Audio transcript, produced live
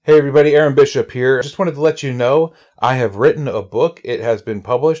Hey everybody, Aaron Bishop here. Just wanted to let you know I have written a book. It has been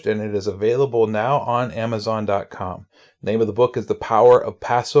published and it is available now on Amazon.com. The name of the book is The Power of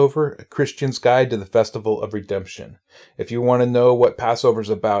Passover, A Christian's Guide to the Festival of Redemption. If you want to know what Passover is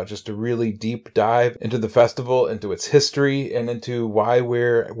about, just a really deep dive into the festival, into its history, and into why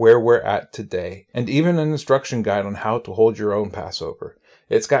where we're at today, and even an instruction guide on how to hold your own Passover.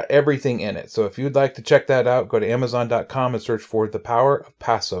 It's got everything in it. So if you'd like to check that out, go to Amazon.com and search for The Power of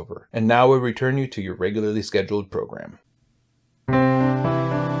Passover. And now we'll return you to your regularly scheduled program.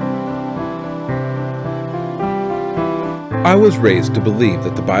 I was raised to believe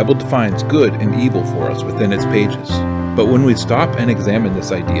that the Bible defines good and evil for us within its pages. But when we stop and examine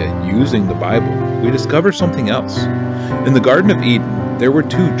this idea using the Bible, we discover something else. In the Garden of Eden, there were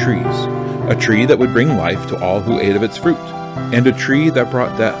two trees. A tree that would bring life to all who ate of its fruit, and a tree that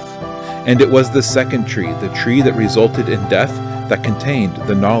brought death. And it was the second tree, the tree that resulted in death, that contained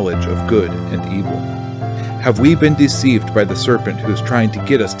the knowledge of good and evil. Have we been deceived by the serpent who is trying to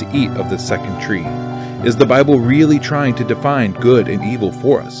get us to eat of the second tree? Is the Bible really trying to define good and evil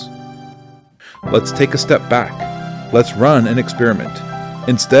for us? Let's take a step back. Let's run an experiment.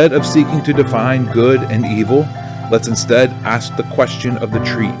 Instead of seeking to define good and evil, let's instead ask the question of the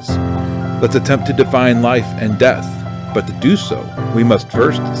trees. Let's attempt to define life and death. But to do so, we must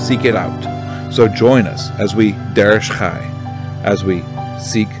first seek it out. So join us as we Derish Chai, as we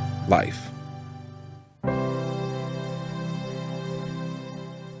seek life.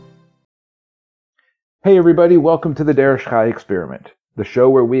 Hey everybody, welcome to the Derish Chai Experiment, the show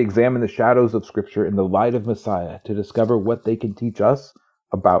where we examine the shadows of Scripture in the light of Messiah to discover what they can teach us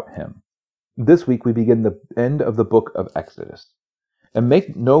about Him. This week we begin the end of the book of Exodus. And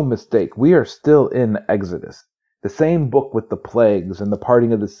make no mistake, we are still in Exodus. The same book with the plagues and the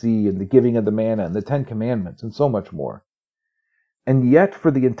parting of the sea and the giving of the manna and the 10 Commandments and so much more. And yet,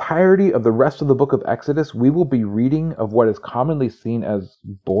 for the entirety of the rest of the book of Exodus, we will be reading of what is commonly seen as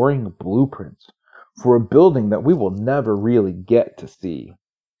boring blueprints for a building that we will never really get to see.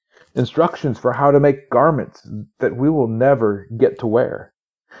 Instructions for how to make garments that we will never get to wear.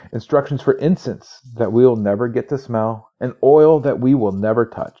 Instructions for incense that we will never get to smell, and oil that we will never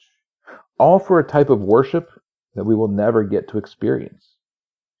touch. All for a type of worship that we will never get to experience.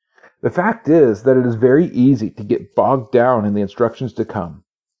 The fact is that it is very easy to get bogged down in the instructions to come.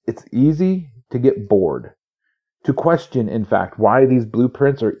 It's easy to get bored, to question, in fact, why these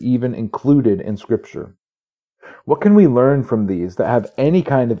blueprints are even included in Scripture. What can we learn from these that have any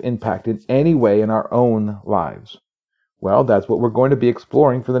kind of impact in any way in our own lives? Well, that's what we're going to be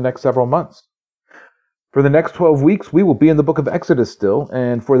exploring for the next several months. For the next 12 weeks, we will be in the book of Exodus still,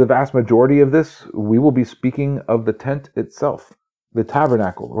 and for the vast majority of this, we will be speaking of the tent itself, the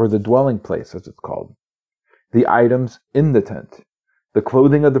tabernacle, or the dwelling place, as it's called, the items in the tent, the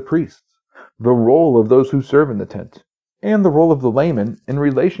clothing of the priests, the role of those who serve in the tent, and the role of the layman in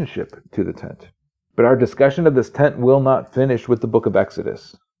relationship to the tent. But our discussion of this tent will not finish with the book of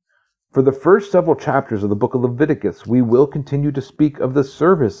Exodus. For the first several chapters of the book of Leviticus, we will continue to speak of the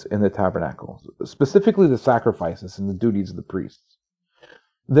service in the tabernacle, specifically the sacrifices and the duties of the priests.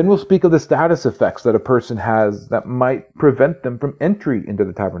 Then we'll speak of the status effects that a person has that might prevent them from entry into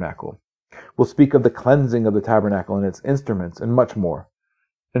the tabernacle. We'll speak of the cleansing of the tabernacle and its instruments and much more.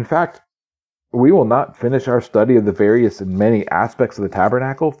 In fact, we will not finish our study of the various and many aspects of the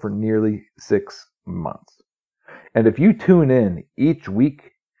tabernacle for nearly 6 months. And if you tune in each week,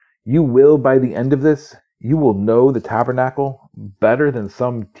 you will, by the end of this, you will know the tabernacle better than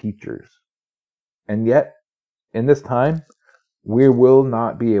some teachers. And yet, in this time, we will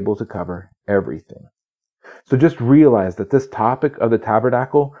not be able to cover everything. So just realize that this topic of the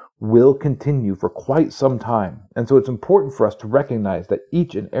tabernacle will continue for quite some time. And so it's important for us to recognize that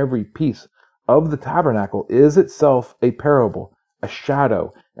each and every piece of the tabernacle is itself a parable, a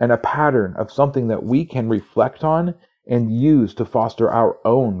shadow, and a pattern of something that we can reflect on and use to foster our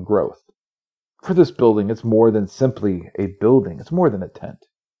own growth. For this building, it's more than simply a building. It's more than a tent.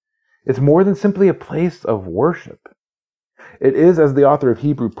 It's more than simply a place of worship. It is, as the author of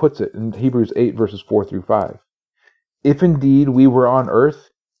Hebrew puts it in Hebrews 8, verses 4 through 5. If indeed we were on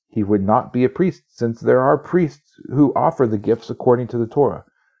earth, he would not be a priest, since there are priests who offer the gifts according to the Torah,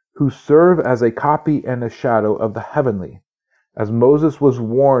 who serve as a copy and a shadow of the heavenly, as Moses was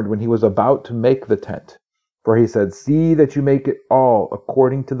warned when he was about to make the tent. For he said, "See that you make it all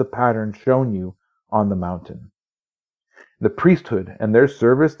according to the pattern shown you on the mountain." The priesthood and their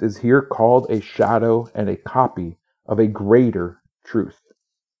service is here called a shadow and a copy of a greater truth.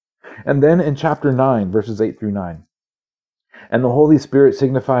 And then in chapter 9, verses 8 through 9, "And the Holy Spirit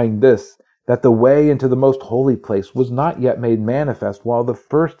signifying this, that the way into the most holy place was not yet made manifest while the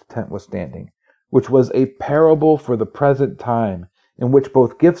first tent was standing, which was a parable for the present time, in which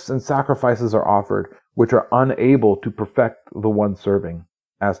both gifts and sacrifices are offered, which are unable to perfect the one serving,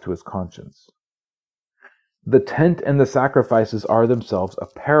 as to his conscience. The tent and the sacrifices are themselves a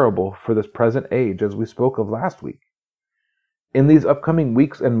parable for this present age, as we spoke of last week. In these upcoming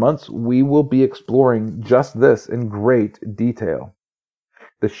weeks and months, we will be exploring just this in great detail.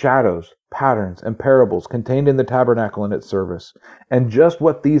 The shadows, patterns, and parables contained in the tabernacle and its service, and just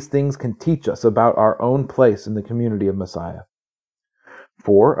what these things can teach us about our own place in the community of Messiah.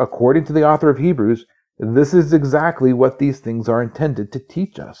 For, according to the author of Hebrews, this is exactly what these things are intended to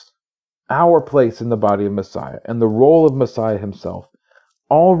teach us. Our place in the body of Messiah and the role of Messiah himself,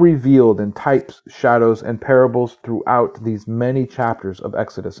 all revealed in types, shadows, and parables throughout these many chapters of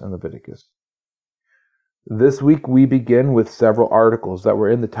Exodus and Leviticus. This week we begin with several articles that were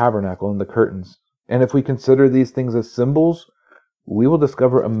in the tabernacle and the curtains, and if we consider these things as symbols, we will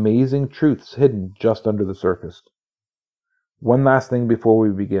discover amazing truths hidden just under the surface. One last thing before we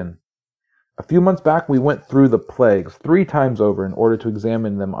begin. A few months back we went through the plagues 3 times over in order to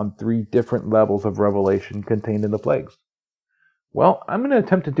examine them on 3 different levels of revelation contained in the plagues. Well, I'm going to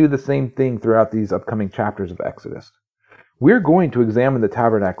attempt to do the same thing throughout these upcoming chapters of Exodus. We're going to examine the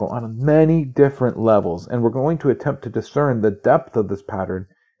tabernacle on many different levels, and we're going to attempt to discern the depth of this pattern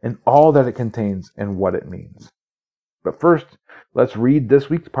and all that it contains and what it means. But first, let's read this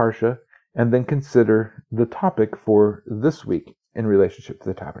week's Parsha and then consider the topic for this week in relationship to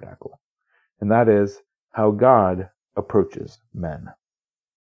the tabernacle, and that is how God approaches men.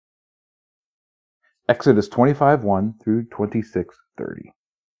 Exodus 25:1 through 26:30.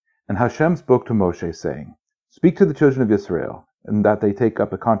 And Hashem spoke to Moshe, saying, Speak to the children of Israel, and that they take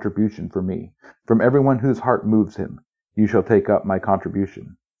up a contribution for me. From everyone whose heart moves him, you shall take up my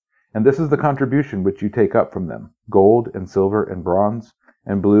contribution. And this is the contribution which you take up from them: gold and silver and bronze,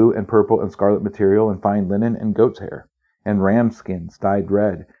 and blue and purple and scarlet material, and fine linen and goat's hair, and ram skins dyed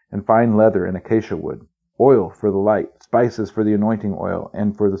red, and fine leather and acacia wood, oil for the light, spices for the anointing oil,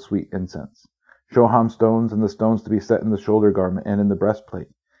 and for the sweet incense, shoham stones, and the stones to be set in the shoulder garment and in the breastplate.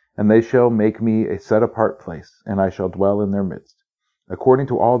 And they shall make me a set-apart place, and I shall dwell in their midst. According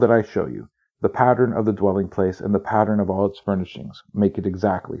to all that I show you, the pattern of the dwelling place and the pattern of all its furnishings, make it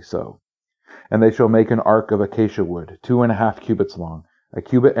exactly so. And they shall make an ark of acacia wood, 2.5 cubits long, 1.5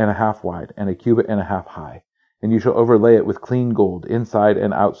 cubits wide, and 1.5 cubits high. And you shall overlay it with clean gold, inside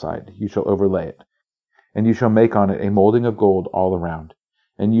and outside you shall overlay it. And you shall make on it a molding of gold all around.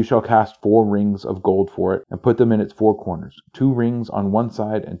 And you shall cast 4 rings of gold for it, and put them in its 4 corners, 2 rings on one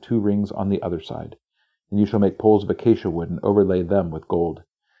side and 2 rings on the other side. And you shall make poles of acacia wood, and overlay them with gold.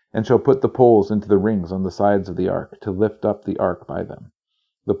 And shall put the poles into the rings on the sides of the ark, to lift up the ark by them.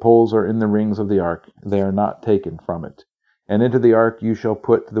 The poles are in the rings of the ark, they are not taken from it. And into the ark you shall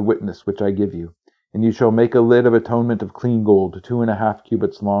put the witness which I give you. And you shall make a lid of atonement of clean gold, 2.5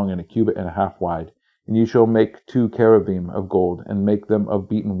 cubits long, and 1.5 cubits wide. And you shall make 2 cherubim of gold, and make them of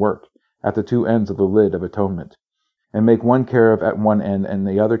beaten work, at the 2 ends of the lid of atonement. And make 1 cherub at one end, and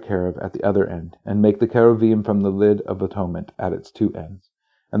the other cherub at the other end. And make the cherubim from the lid of atonement at its 2 ends.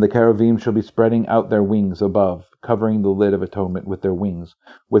 And the cherubim shall be spreading out their wings above, covering the lid of atonement with their wings,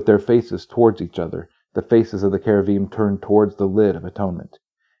 with their faces towards each other, the faces of the cherubim turned towards the lid of atonement.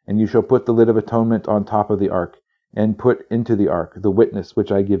 And you shall put the lid of atonement on top of the ark, and put into the ark the witness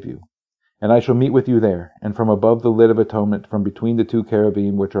which I give you. And I shall meet with you there, and from above the lid of atonement, from between the 2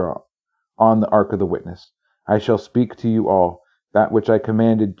 cherubim which are on the ark of the witness, I shall speak to you all that which I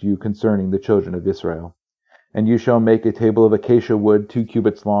commanded you concerning the children of Israel. And you shall make a table of acacia wood, 2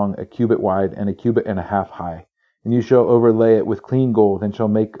 cubits long, 1 cubit wide, and 1.5 cubits high. And you shall overlay it with clean gold, and shall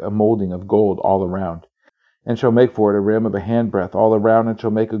make a molding of gold all around. And shall make for it a rim of a handbreadth all around, and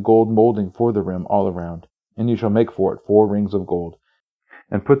shall make a gold molding for the rim all around. And you shall make for it 4 rings of gold,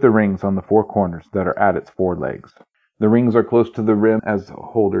 and put the rings on the 4 corners that are at its 4 legs. The rings are close to the rim as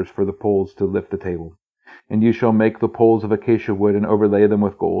holders for the poles to lift the table. And you shall make the poles of acacia wood, and overlay them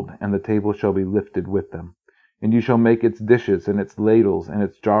with gold, and the table shall be lifted with them. And you shall make its dishes, and its ladles, and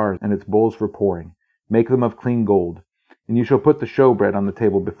its jars, and its bowls for pouring. Make them of clean gold. And you shall put the showbread on the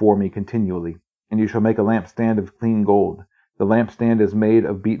table before me continually. And you shall make a lampstand of clean gold. The lampstand is made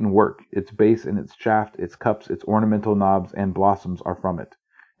of beaten work. Its base and its shaft, its cups, its ornamental knobs, and blossoms are from it.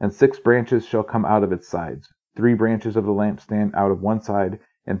 And 6 branches shall come out of its sides, 3 branches of the lampstand out of one side,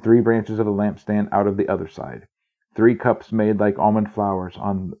 and 3 branches of the lampstand out of the other side. 3 cups made like almond flowers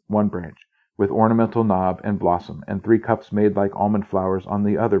on one branch, with ornamental knob and blossom, and 3 cups made like almond flowers on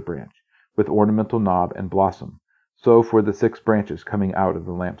the other branch, with ornamental knob and blossom. So for the 6 branches coming out of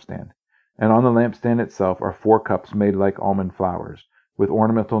the lampstand. And on the lampstand itself are 4 cups made like almond flowers, with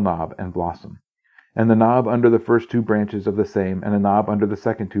ornamental knob and blossom. And the knob under the first 2 branches of the same, and a knob under the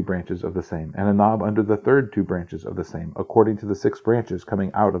second 2 branches of the same, and a knob under the third 2 branches of the same, according to the 6 branches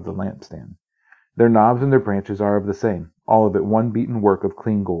coming out of the lampstand. Their knobs and their branches are of the same, all of it one beaten work of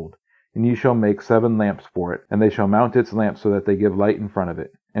clean gold. And ye shall make 7 lamps for it, and they shall mount its lamps so that they give light in front of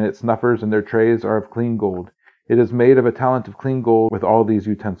it. And its snuffers and their trays are of clean gold. It is made of a talent of clean gold with all these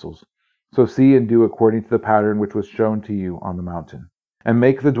utensils. So see and do according to the pattern which was shown to you on the mountain. And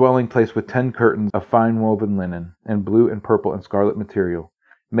make the dwelling place with 10 curtains of fine woven linen, and blue and purple and scarlet material.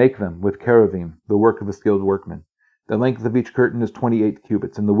 Make them with cherubim, the work of a skilled workman. The length of each curtain is 28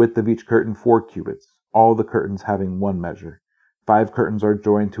 cubits, and the width of each curtain 4 cubits, all the curtains having 1 measure. 5 curtains are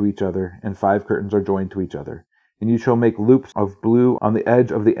joined to each other, and 5 curtains are joined to each other. And you shall make loops of blue on the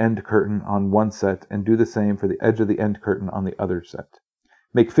edge of the end curtain on one set, and do the same for the edge of the end curtain on the other set.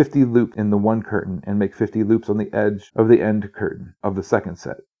 Make 50 loops in the one curtain, and make 50 loops on the edge of the end curtain of the second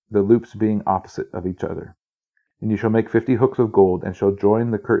set, the loops being opposite of each other. And you shall make 50 hooks of gold, and shall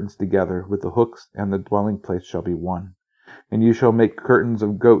join the curtains together with the hooks, and the dwelling place shall be one. And you shall make curtains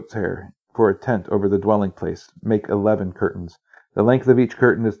of goat's hair for a tent over the dwelling place. Make 11 curtains. The length of each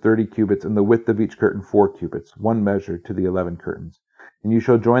curtain is 30 cubits, and the width of each curtain 4 cubits, 1 measure to the 11 curtains. And you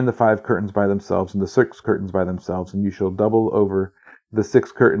shall join the 5 curtains by themselves, and the 6 curtains by themselves, and you shall double over the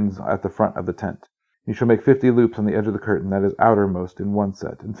 6 curtains at the front of the tent. You shall make 50 loops on the edge of the curtain that is outermost in one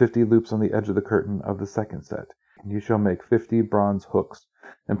set, and 50 loops on the edge of the curtain of the second set. And you shall make 50 bronze hooks,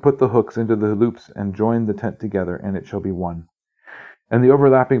 and put the hooks into the loops, and join the tent together, and it shall be one. And the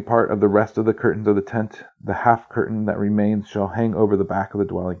overlapping part of the rest of the curtains of the tent, the half curtain that remains, shall hang over the back of the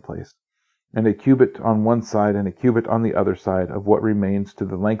dwelling place. And a cubit on one side and a cubit on the other side of what remains to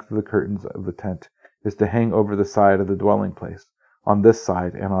the length of the curtains of the tent is to hang over the side of the dwelling place, on this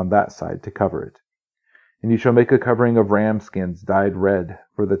side and on that side, to cover it. And you shall make a covering of ram skins dyed red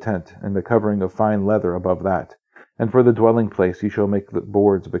for the tent, and a covering of fine leather above that. And for the dwelling place you shall make the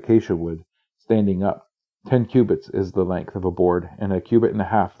boards of acacia wood, standing up. 10 cubits is the length of a board, and a cubit and a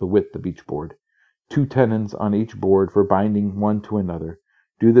half the width of each board. 2 tenons on each board for binding one to another.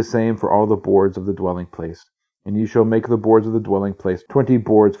 Do the same for all the boards of the dwelling place. And you shall make the boards of the dwelling place 20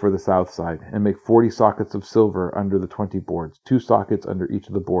 boards for the south side, and make 40 sockets of silver under the 20 boards, 2 sockets under each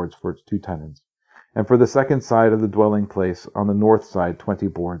of the boards for its 2 tenons. And for the second side of the dwelling place, on the north side, 20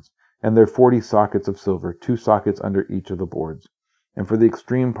 boards, and their 40 sockets of silver, 2 sockets under each of the boards. And for the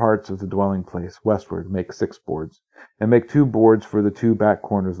extreme parts of the dwelling place, westward, make 6 boards, and make 2 boards for the 2 back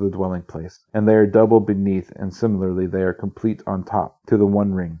corners of the dwelling place, and they are double beneath, and similarly they are complete on top, to the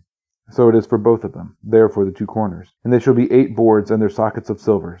one ring. So it is for both of them, therefore the 2 corners. And they shall be 8 boards, and their sockets of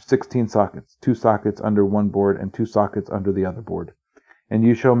silver, 16 sockets, 2 sockets under one board, and 2 sockets under the other board. And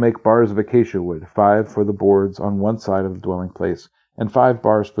you shall make bars of acacia wood, 5 for the boards on one side of the dwelling place, and 5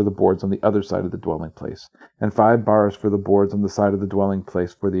 bars for the boards on the other side of the dwelling place, and 5 bars for the boards on the side of the dwelling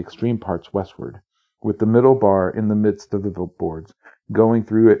place for the extreme parts westward, with the middle bar in the midst of the boards, going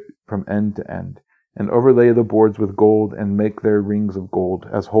through it from end to end. And overlay the boards with gold, and make their rings of gold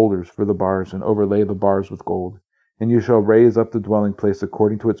as holders for the bars, and overlay the bars with gold. And you shall raise up the dwelling place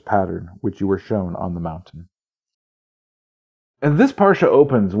according to its pattern, which you were shown on the mountain. And this parsha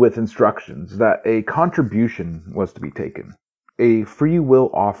opens with instructions that a contribution was to be taken, a free will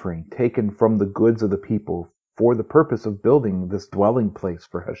offering taken from the goods of the people for the purpose of building this dwelling place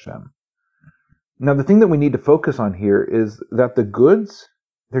for Hashem. Now, the thing that we need to focus on here is that the goods,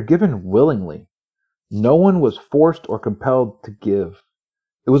 they're given willingly. No one was forced or compelled to give.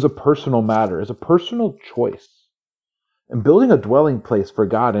 It was a personal matter. It's a personal choice. And building a dwelling place for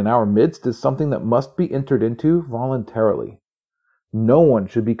God in our midst is something that must be entered into voluntarily. No one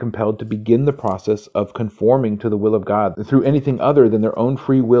should be compelled to begin the process of conforming to the will of God through anything other than their own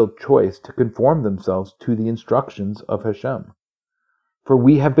free will choice to conform themselves to the instructions of Hashem. For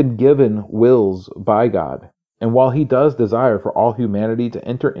we have been given wills by God, and while He does desire for all humanity to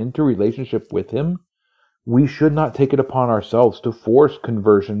enter into relationship with Him, we should not take it upon ourselves to force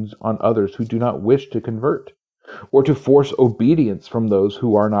conversions on others who do not wish to convert, or to force obedience from those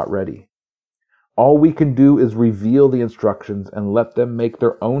who are not ready. All we can do is reveal the instructions and let them make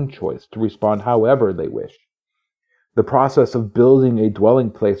their own choice to respond however they wish. The process of building a dwelling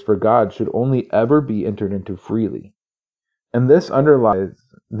place for God should only ever be entered into freely. And this underlies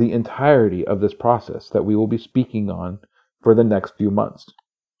the entirety of this process that we will be speaking on for the next few months.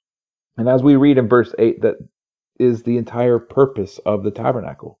 And as we read in verse 8, that is the entire purpose of the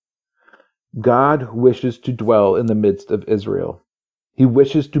tabernacle. God wishes to dwell in the midst of Israel. He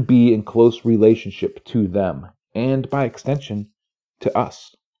wishes to be in close relationship to them, and by extension, to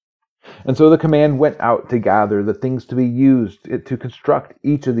us. And so the command went out to gather the things to be used to construct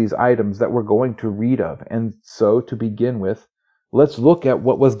each of these items that we're going to read of. And so, to begin with, let's look at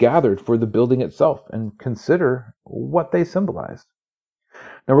what was gathered for the building itself and consider what they symbolized.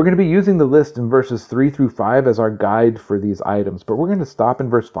 Now, we're going to be using the list in verses 3 through 5 as our guide for these items, but we're going to stop in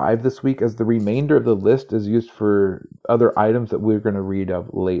verse 5 this week as the remainder of the list is used for other items that we're going to read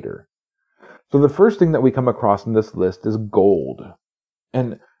of later. So the first thing that we come across in this list is gold.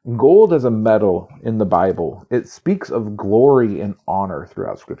 And gold as a metal in the Bible, it speaks of glory and honor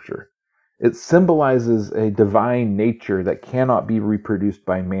throughout Scripture. It symbolizes a divine nature that cannot be reproduced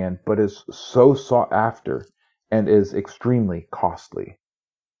by man, but is so sought after and is extremely costly.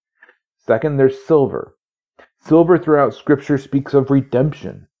 Second, there's silver. Silver throughout Scripture speaks of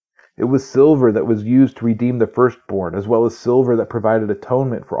redemption. It was silver that was used to redeem the firstborn, as well as silver that provided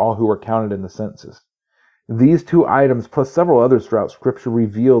atonement for all who were counted in the census. These two items, plus several others throughout Scripture,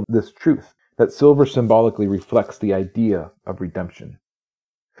 reveal this truth, that silver symbolically reflects the idea of redemption.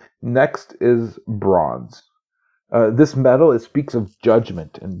 Next is bronze. This metal, it speaks of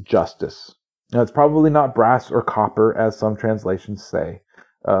judgment and justice. Now, it's probably not brass or copper, as some translations say.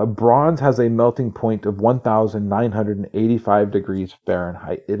 Bronze has a melting point of 1,985 degrees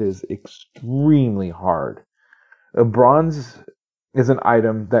Fahrenheit. It is extremely hard. Bronze is an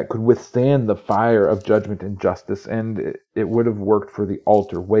item that could withstand the fire of judgment and justice, and it would have worked for the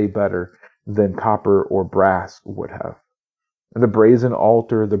altar way better than copper or brass would have. The brazen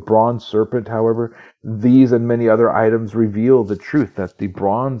altar, the bronze serpent, however, these and many other items reveal the truth that the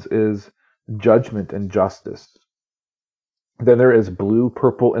bronze is judgment and justice. Then there is blue,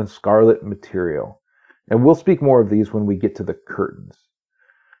 purple, and scarlet material. And we'll speak more of these when we get to the curtains.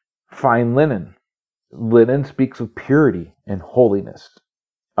 Fine linen. Linen speaks of purity and holiness.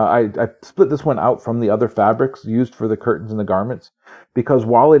 I split this one out from the other fabrics used for the curtains and the garments, because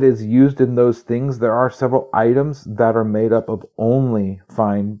while it is used in those things, there are several items that are made up of only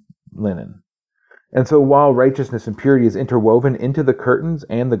fine linen. And so while righteousness and purity is interwoven into the curtains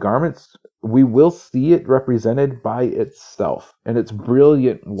and the garments, we will see it represented by itself. And its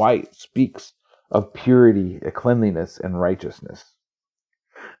brilliant white speaks of purity, cleanliness, and righteousness.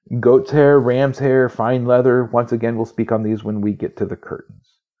 Goat's hair, ram's hair, fine leather. Once again, we'll speak on these when we get to the curtains.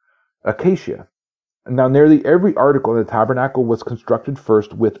 Acacia. Now, nearly every article in the tabernacle was constructed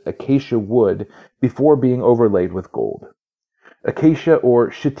first with acacia wood before being overlaid with gold. Acacia or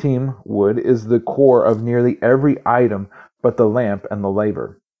shittim wood is the core of nearly every item but the lamp and the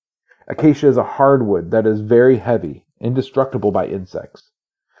laver. Acacia is a hardwood that is very heavy, indestructible by insects.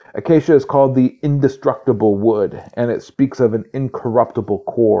 Acacia is called the indestructible wood, and it speaks of an incorruptible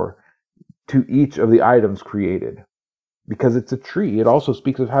core to each of the items created. Because it's a tree, it also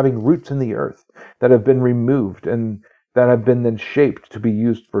speaks of having roots in the earth that have been removed and that have been then shaped to be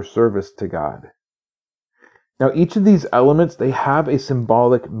used for service to God. Now, each of these elements, they have a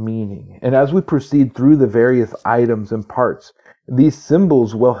symbolic meaning. And as we proceed through the various items and parts, these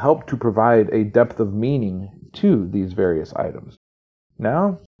symbols will help to provide a depth of meaning to these various items.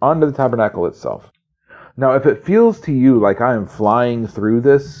 Now, on to the tabernacle itself. Now, if it feels to you like I am flying through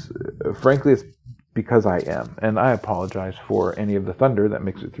this, frankly, it's because I am. And I apologize for any of the thunder that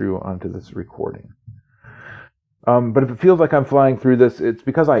makes it through onto this recording. But if it feels like I'm flying through this, it's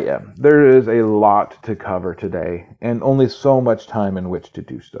because I am. There is a lot to cover today, and only so much time in which to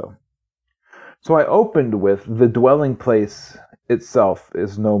do so. So I opened with the dwelling place itself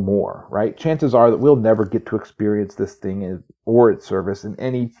is no more, right? Chances are that we'll never get to experience this thing or its service in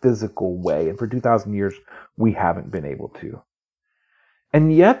any physical way, and for 2,000 years, we haven't been able to.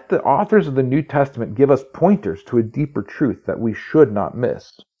 And yet, the authors of the New Testament give us pointers to a deeper truth that we should not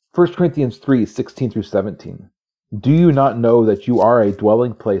miss. 1 Corinthians 3:16-17. Do you not know that you are a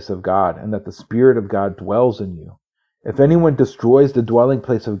dwelling place of God, and that the Spirit of God dwells in you? If anyone destroys the dwelling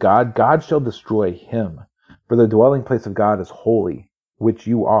place of God, God shall destroy him. For the dwelling place of God is holy, which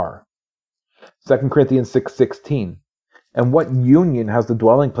you are. 2 Corinthians 6:16. And what union has the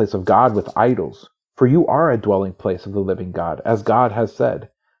dwelling place of God with idols? For you are a dwelling place of the living God, as God has said,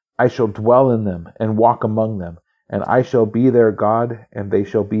 I shall dwell in them and walk among them, and I shall be their God, and they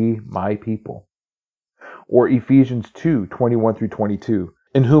shall be my people. Or Ephesians 2:21-22,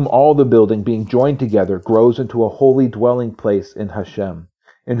 in whom all the building being joined together grows into a holy dwelling place in Hashem,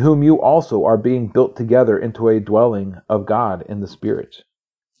 in whom you also are being built together into a dwelling of God in the Spirit.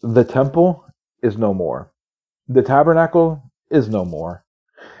 The temple is no more. The tabernacle is no more.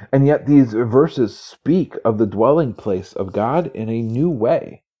 And yet these verses speak of the dwelling place of God in a new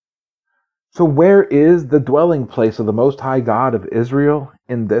way. So where is the dwelling place of the Most High God of Israel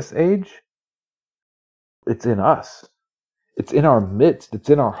in this age? It's in us. It's in our midst. It's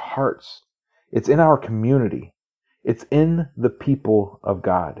in our hearts. It's in our community. It's in the people of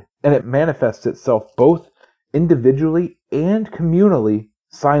God. And it manifests itself both individually and communally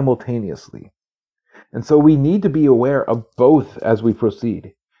simultaneously. And so we need to be aware of both as we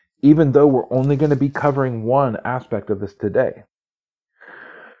proceed, even though we're only going to be covering one aspect of this today.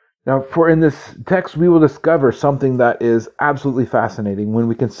 Now, for in this text, we will discover something that is absolutely fascinating when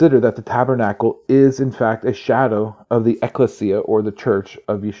we consider that the tabernacle is, in fact, a shadow of the ecclesia, or the church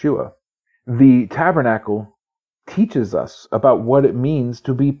of Yeshua. The tabernacle teaches us about what it means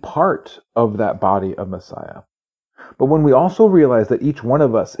to be part of that body of Messiah. But when we also realize that each one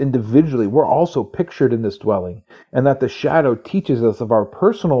of us individually, we're also pictured in this dwelling, and that the shadow teaches us of our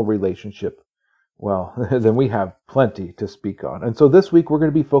personal relationship, well, then we have plenty to speak on. And so this week we're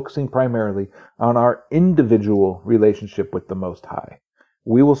going to be focusing primarily on our individual relationship with the Most High.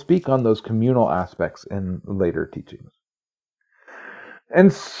 We will speak on those communal aspects in later teachings.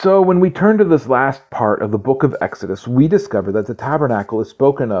 And so when we turn to this last part of the book of Exodus, we discover that the tabernacle is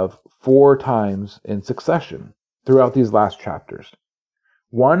spoken of 4 times in succession throughout these last chapters.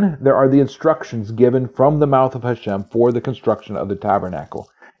 1, there are the instructions given from the mouth of Hashem for the construction of the tabernacle.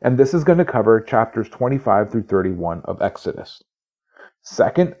 And this is going to cover chapters 25 through 31 of Exodus.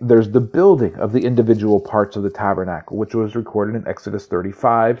 2nd, there's the building of the individual parts of the tabernacle, which was recorded in Exodus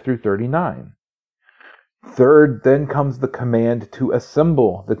 35 through 39. 3rd, then comes the command to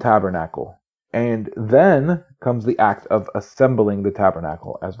assemble the tabernacle. And then comes the act of assembling the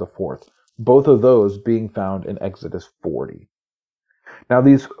tabernacle as the 4th. Both of those being found in Exodus 40. Now,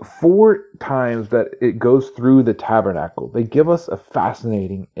 these 4 times that it goes through the tabernacle, they give us a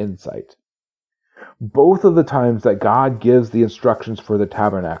fascinating insight. Both of the times that God gives the instructions for the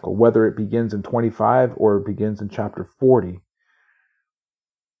tabernacle, whether it begins in 25 or it begins in chapter 40,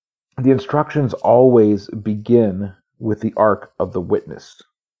 the instructions always begin with the Ark of the Witness.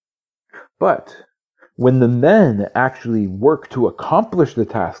 But when the men actually work to accomplish the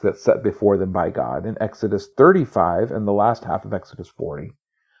task that's set before them by God in Exodus 35 and the last half of Exodus 40,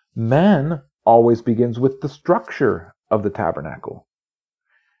 man always begins with the structure of the tabernacle.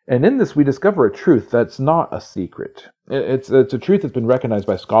 And in this we discover a truth that's not a secret. It's a truth that's been recognized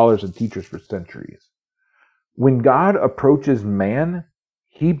by scholars and teachers for centuries. When God approaches man,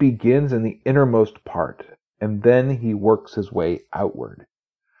 he begins in the innermost part, and then he works his way outward.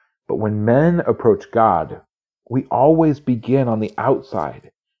 But when men approach God, we always begin on the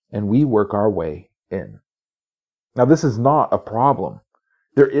outside, and we work our way in. Now, this is not a problem.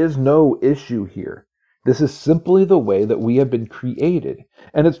 There is no issue here. This is simply the way that we have been created,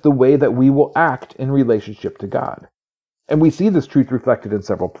 and it's the way that we will act in relationship to God. And we see this truth reflected in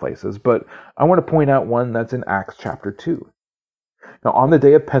several places, but I want to point out one that's in Acts chapter 2. Now, on the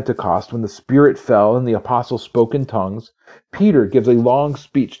day of Pentecost, when the Spirit fell and the apostles spoke in tongues, Peter gives a long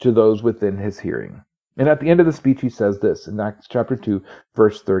speech to those within his hearing. And at the end of the speech, he says this in Acts chapter 2,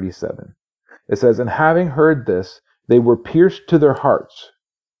 verse 37. It says, "And having heard this, they were pierced to their hearts,"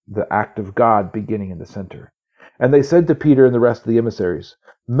 the act of God beginning in the center. "And they said to Peter and the rest of the emissaries,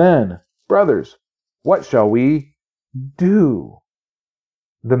 'Men, brothers, what shall we do?'"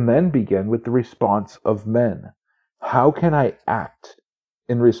 The men begin with the response of men. How can I act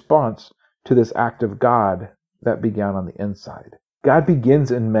in response to this act of God that began on the inside? God begins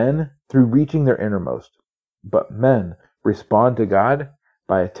in men through reaching their innermost, but men respond to God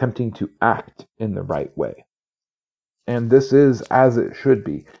by attempting to act in the right way. And this is as it should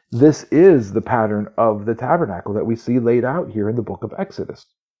be. This is the pattern of the tabernacle that we see laid out here in the book of Exodus.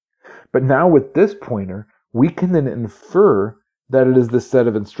 But now with this pointer, we can then infer that it is this set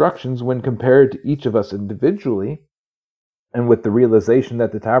of instructions when compared to each of us individually, and with the realization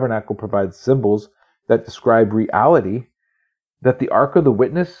that the tabernacle provides symbols that describe reality, that the Ark of the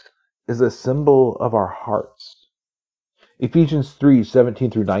Witness is a symbol of our hearts. Ephesians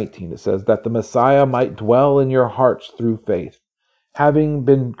 3:17 through 19, it says that the Messiah might dwell in your hearts through faith, having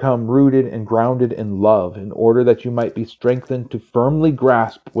become rooted and grounded in love, in order that you might be strengthened to firmly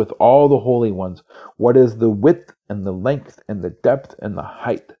grasp with all the holy ones what is the width and the length and the depth and the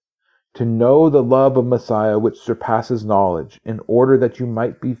height, to know the love of Messiah which surpasses knowledge, in order that you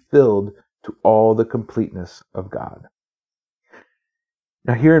might be filled to all the completeness of God.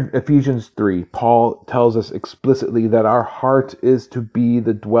 Now here in Ephesians 3, Paul tells us explicitly that our heart is to be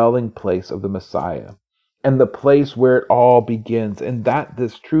the dwelling place of the Messiah, and the place where it all begins, and that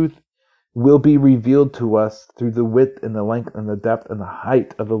this truth will be revealed to us through the width and the length and the depth and the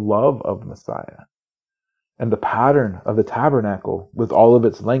height of the love of Messiah. And the pattern of the tabernacle, with all of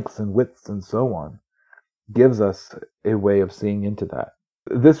its lengths and widths and so on, gives us a way of seeing into that.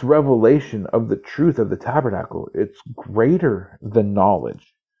 This revelation of the truth of the tabernacle, it's greater than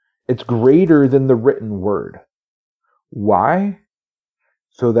knowledge. It's greater than the written word. Why?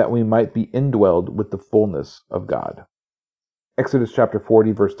 So that we might be indwelled with the fullness of God. Exodus chapter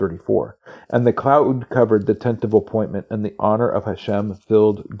 40, verse 34. And the cloud covered the tent of appointment, and the honor of Hashem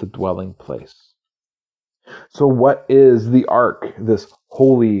filled the dwelling place. So what is the ark, this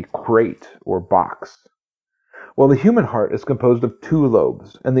holy crate or box? Well, the human heart is composed of two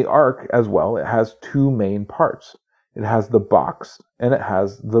lobes, and the ark as well, it has two main parts. It has the box, and it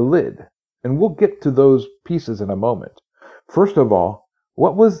has the lid. And we'll get to those pieces in a moment. First of all,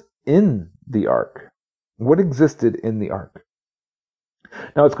 what was in the ark? What existed in the ark?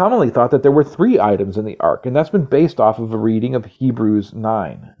 Now, it's commonly thought that there were three items in the ark, and that's been based off of a reading of Hebrews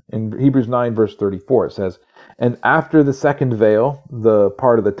 9. In Hebrews 9, verse 34, it says, And after the second veil, the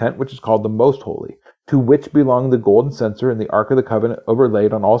part of the tent which is called the most holy, to which belonged the golden censer and the ark of the covenant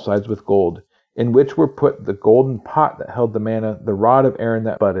overlaid on all sides with gold, in which were put the golden pot that held the manna, the rod of Aaron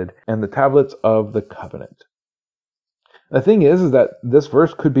that budded, and the tablets of the covenant. The thing is that this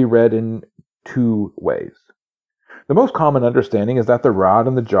verse could be read in two ways. The most common understanding is that the rod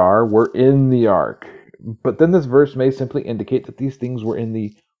and the jar were in the ark, but then this verse may simply indicate that these things were in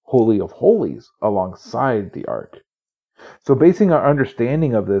the Holy of Holies alongside the ark. So basing our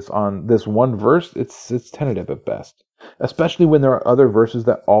understanding of this on this one verse, it's tentative at best, especially when there are other verses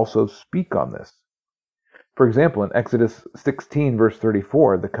that also speak on this. For example, in Exodus 16, verse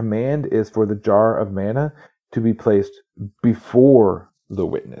 34, the command is for the jar of manna to be placed before the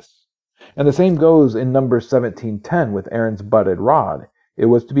witness. And the same goes in Numbers 17:10 with Aaron's budded rod. It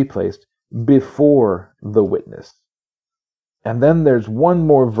was to be placed before the witness. And then there's one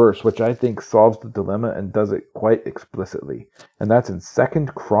more verse which I think solves the dilemma and does it quite explicitly. And that's in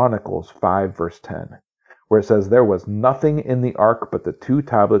 2 Chronicles 5, verse 10, where it says, There was nothing in the ark but the two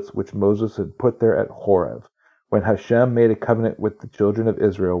tablets which Moses had put there at Horeb, when Hashem made a covenant with the children of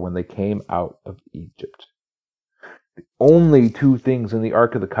Israel when they came out of Egypt. The only two things in the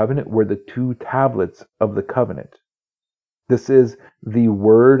Ark of the Covenant were the two tablets of the covenant. This is the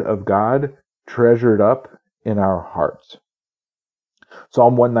Word of God treasured up in our hearts.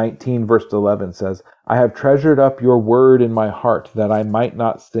 Psalm 119, verse 11 says, I have treasured up your word in my heart, that I might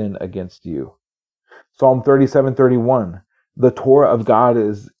not sin against you. Psalm 37:31, the Torah of God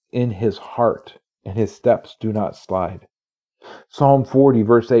is in his heart, and his steps do not slide. Psalm 40,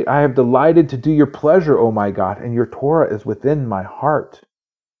 verse 8, I have delighted to do your pleasure, O my God, and your Torah is within my heart.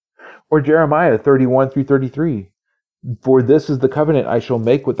 Or Jeremiah 31 through 33, For this is the covenant I shall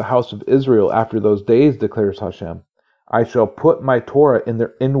make with the house of Israel after those days, declares Hashem. I shall put my Torah in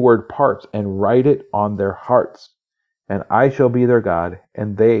their inward parts and write it on their hearts, and I shall be their God,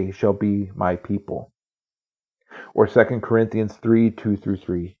 and they shall be my people. Or 2 Corinthians 3, 2 through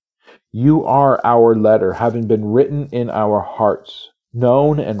 3. You are our letter, having been written in our hearts,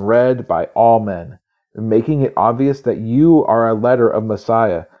 known and read by all men, making it obvious that you are a letter of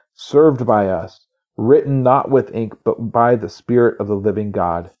Messiah, served by us, written not with ink, but by the Spirit of the living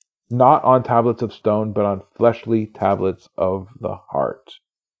God, not on tablets of stone, but on fleshly tablets of the heart.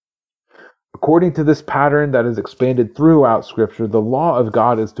 According to this pattern that is expanded throughout Scripture, the law of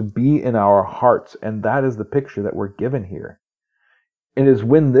God is to be in our hearts, and that is the picture that we're given here. It is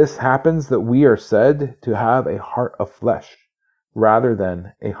when this happens that we are said to have a heart of flesh, rather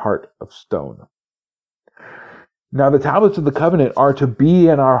than a heart of stone. Now, the tablets of the covenant are to be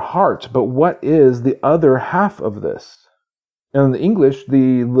in our hearts, but what is the other half of this? In the English,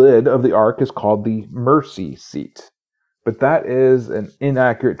 the lid of the ark is called the mercy seat, but that is an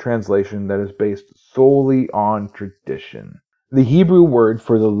inaccurate translation that is based solely on tradition. The Hebrew word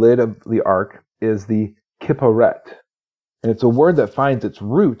for the lid of the ark is the kipperet, and it's a word that finds its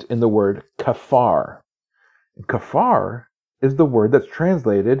root in the word kafar. And kafar is the word that's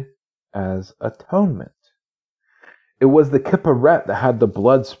translated as atonement. It was the kipperet that had the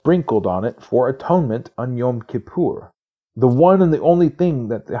blood sprinkled on it for atonement on Yom Kippur, the one and the only thing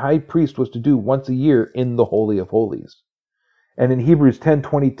that the high priest was to do once a year in the Holy of Holies. And in Hebrews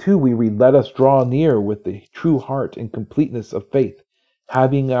 10:22 we read, Let us draw near with the true heart and completeness of faith,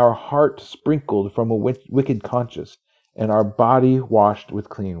 having our heart sprinkled from a wicked conscience, and our body washed with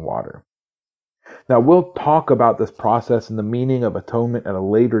clean water. Now, we'll talk about this process and the meaning of atonement at a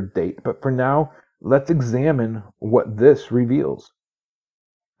later date, but for now, let's examine what this reveals.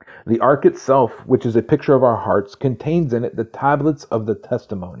 The ark itself, which is a picture of our hearts, contains in it the tablets of the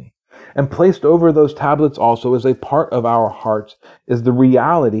testimony. And placed over those tablets also as a part of our hearts is the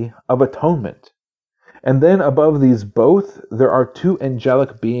reality of atonement. And then above these both, there are two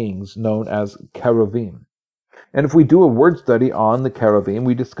angelic beings known as cherubim. And if we do a word study on the cherubim,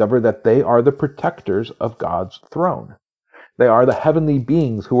 we discover that they are the protectors of God's throne. They are the heavenly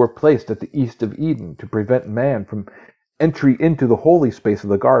beings who were placed at the east of Eden to prevent man from entry into the holy space of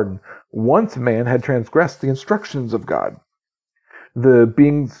the garden once man had transgressed the instructions of God.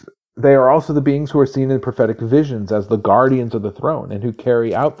 They are also the beings who are seen in prophetic visions as the guardians of the throne and who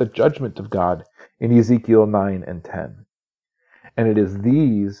carry out the judgment of God in Ezekiel 9 and 10. And it is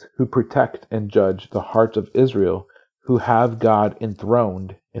these who protect and judge the hearts of Israel who have God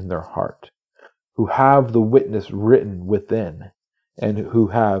enthroned in their heart, who have the witness written within, and who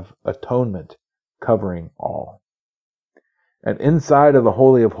have atonement covering all. And inside of the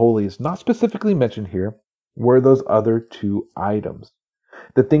Holy of Holies, not specifically mentioned here, were those other two items,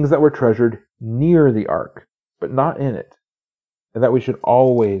 the things that were treasured near the ark, but not in it, and that we should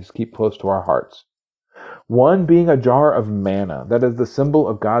always keep close to our hearts. One being a jar of manna, that is the symbol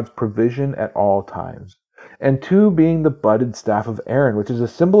of God's provision at all times. And two being the budded staff of Aaron, which is a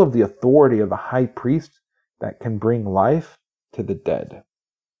symbol of the authority of the high priest that can bring life to the dead.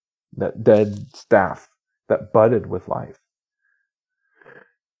 That dead staff that budded with life.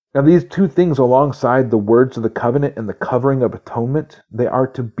 Now these two things, alongside the words of the covenant and the covering of atonement, they are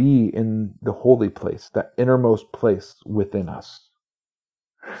to be in the holy place, that innermost place within us.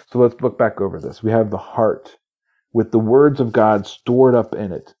 So let's look back over this. We have the heart with the words of God stored up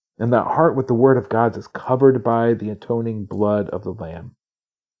in it. And that heart with the word of God is covered by the atoning blood of the Lamb.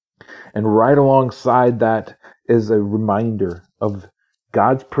 And right alongside that is a reminder of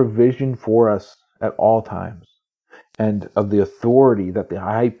God's provision for us at all times, and of the authority that the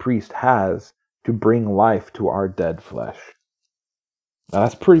high priest has to bring life to our dead flesh. Now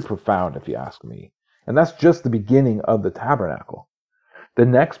that's pretty profound if you ask me. And that's just the beginning of the tabernacle. The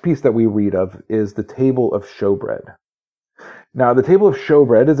next piece that we read of is the table of showbread. Now, the table of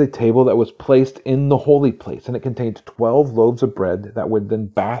showbread is a table that was placed in the holy place, and it contained 12 loaves of bread that would then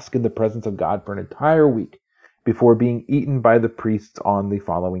bask in the presence of God for an entire week before being eaten by the priests on the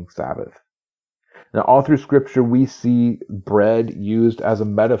following Sabbath. Now, all through Scripture, we see bread used as a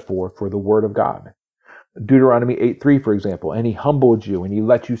metaphor for the Word of God. Deuteronomy 8:3, for example, and he humbled you, and he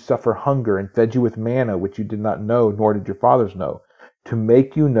let you suffer hunger, and fed you with manna, which you did not know, nor did your fathers know, to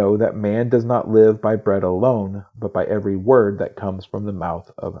make you know that man does not live by bread alone, but by every word that comes from the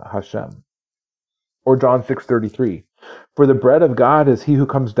mouth of Hashem. Or John 6:33, for the bread of God is he who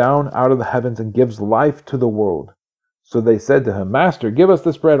comes down out of the heavens and gives life to the world. So they said to him, Master, give us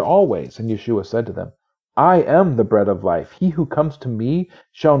this bread always. And Yeshua said to them, I am the bread of life. He who comes to me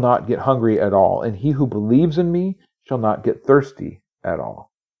shall not get hungry at all, and he who believes in me shall not get thirsty at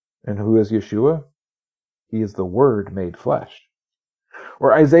all. And who is Yeshua? He is the Word made flesh.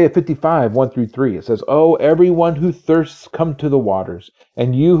 Or Isaiah 55, 1-3, it says, Oh, everyone who thirsts, come to the waters,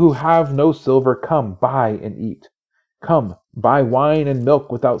 and you who have no silver, come, buy and eat. Come, buy wine and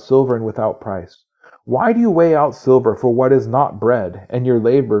milk without silver and without price. Why do you weigh out silver for what is not bread, and your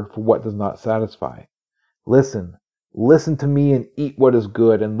labor for what does not satisfy? Listen to me and eat what is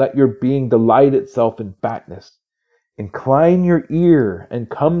good, and let your being delight itself in fatness. Incline your ear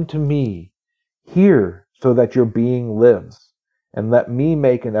and come to me. Hear so that your being lives. And let me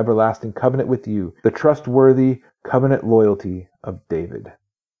make an everlasting covenant with you, the trustworthy covenant loyalty of David.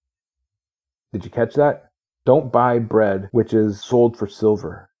 Did you catch that? Don't buy bread which is sold for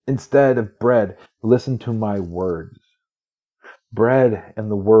silver. Instead of bread, listen to my words. Bread and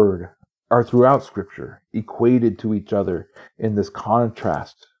the word are throughout Scripture equated to each other in this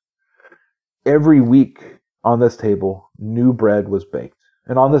contrast. Every week on this table, new bread was baked.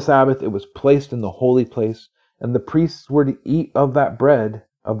 And on the Sabbath, it was placed in the holy place, and the priests were to eat of that bread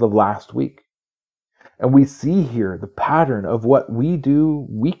of the last week. And we see here the pattern of what we do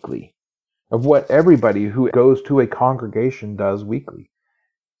weekly, of what everybody who goes to a congregation does weekly.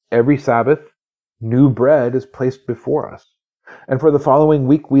 Every Sabbath, new bread is placed before us. And for the following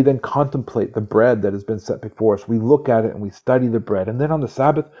week, we then contemplate the bread that has been set before us. We look at it and we study the bread. And then on the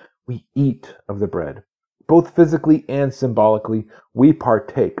Sabbath, we eat of the bread. Both physically and symbolically, we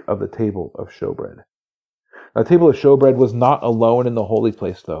partake of the table of showbread. The table of showbread was not alone in the holy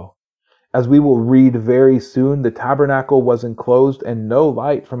place, though. As we will read very soon, the tabernacle was enclosed and no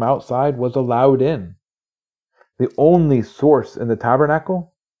light from outside was allowed in. The only source in the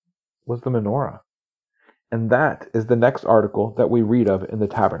tabernacle was the menorah. And that is the next article that we read of in the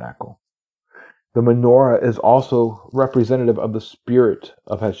tabernacle. The menorah is also representative of the Spirit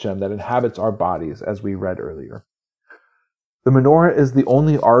of Hashem that inhabits our bodies, as we read earlier. The menorah is the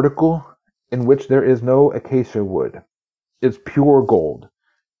only article in which there is no acacia wood. It's pure gold,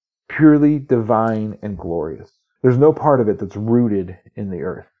 purely divine and glorious. There's no part of it that's rooted in the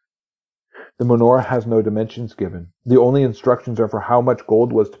earth. The menorah has no dimensions given. The only instructions are for how much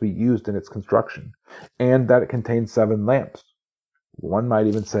gold was to be used in its construction, and that it contained 7 lamps. One might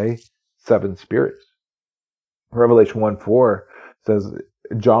even say 7 spirits. Revelation 1:4 says,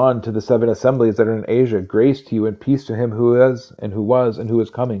 John to the 7 assemblies that are in Asia, grace to you and peace to him who is, and who was, and who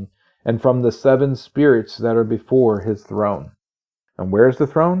is coming, and from the 7 spirits that are before his throne. And where's the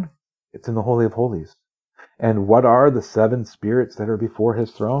throne? It's in the Holy of Holies. And what are the 7 spirits that are before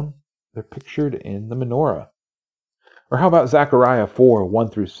his throne? They're pictured in the menorah. Or how about Zechariah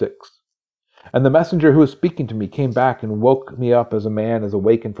 4:1-6? And the messenger who was speaking to me came back and woke me up as a man is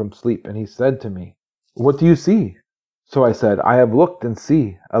awakened from sleep. And he said to me, what do you see? So I said, I have looked and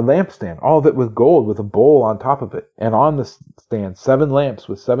see a lampstand, all of it with gold, with a bowl on top of it. And on the stand 7 lamps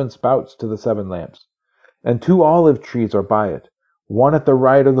with 7 spouts to the 7 lamps. And 2 olive trees are by it, one at the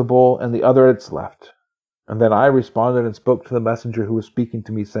right of the bowl and the other at its left. And then I responded and spoke to the messenger who was speaking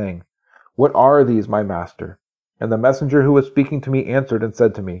to me, saying, what are these, my master? And the messenger who was speaking to me answered and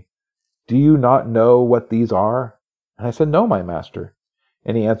said to me, do you not know what these are? And I said, no, my master.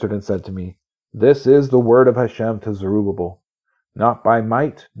 And he answered and said to me, this is the word of Hashem to Zerubbabel, not by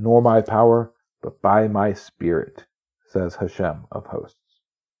might nor by power, but by my spirit, says Hashem of hosts.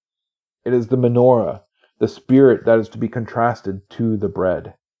 It is the menorah, the spirit that is to be contrasted to the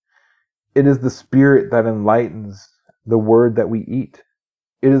bread. It is the spirit that enlightens the word that we eat.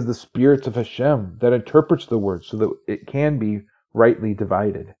 It is the spirits of Hashem that interprets the word so that it can be rightly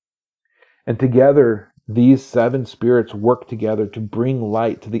divided. And together, these 7 spirits work together to bring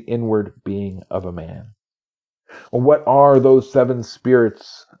light to the inward being of a man. Well, what are those 7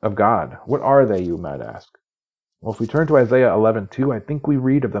 spirits of God? What are they, you might ask? Well, if we turn to Isaiah 11:2, I think we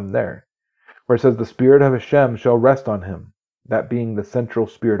read of them there, where it says, the spirit of Hashem shall rest on him, that being the central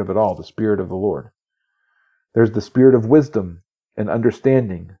spirit of it all, the spirit of the Lord. There's the spirit of wisdom and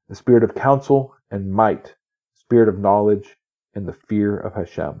understanding, the spirit of counsel and might, the spirit of knowledge and the fear of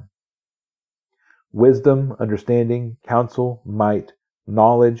Hashem. Wisdom, understanding, counsel, might,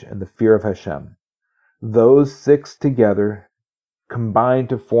 knowledge, and the fear of Hashem. Those 6 together combine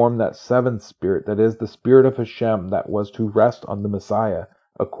to form that 7th spirit, that is the spirit of Hashem that was to rest on the Messiah,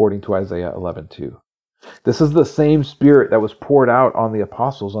 according to Isaiah 11:2. This is the same spirit that was poured out on the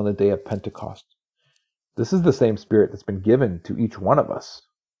apostles on the day of Pentecost. This is the same spirit that's been given to each one of us.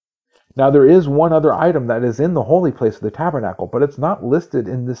 Now, there is one other item that is in the holy place of the tabernacle, but it's not listed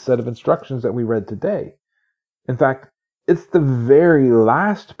in this set of instructions that we read today. In fact, it's the very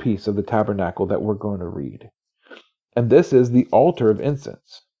last piece of the tabernacle that we're going to read. And this is the altar of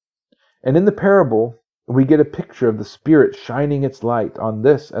incense. And in the parable, we get a picture of the Spirit shining its light on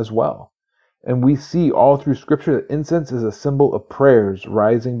this as well. And we see all through Scripture that incense is a symbol of prayers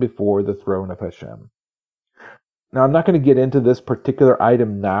rising before the throne of Hashem. Now, I'm not going to get into this particular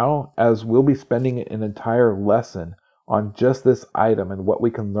item now, as we'll be spending an entire lesson on just this item and what we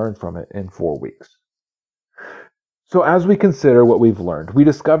can learn from it in 4 weeks. So as we consider what we've learned, we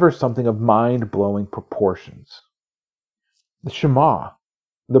discover something of mind-blowing proportions. The Shema,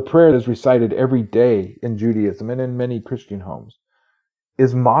 the prayer that is recited every day in Judaism and in many Christian homes,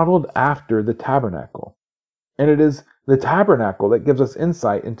 is modeled after the tabernacle. And it is the tabernacle that gives us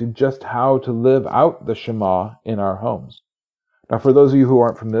insight into just how to live out the Shema in our homes. Now, for those of you who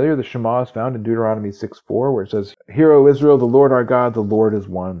aren't familiar, the Shema is found in Deuteronomy 6:4, where it says, Hear, O Israel, the Lord our God, the Lord is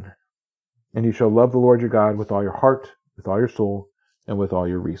one. And you shall love the Lord your God with all your heart, with all your soul, and with all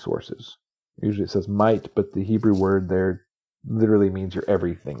your resources. Usually it says might, but the Hebrew word there literally means your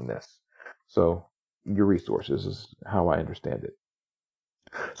everythingness. So your resources is how I understand it.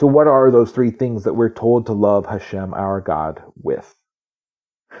 So what are those 3 things that we're told to love Hashem, our God, with?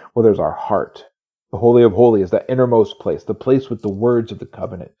 Well, there's our heart. The Holy of Holies, that innermost place, the place with the words of the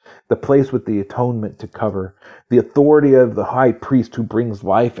covenant, the place with the atonement to cover, the authority of the high priest who brings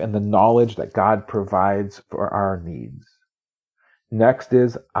life and the knowledge that God provides for our needs. Next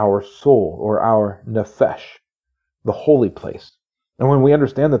is our soul, or our nefesh, the holy place. And when we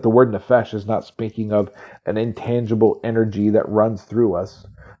understand that the word nefesh is not speaking of an intangible energy that runs through us,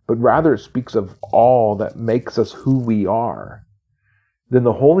 but rather it speaks of all that makes us who we are, then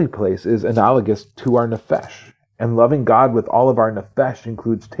the holy place is analogous to our nefesh. And loving God with all of our nefesh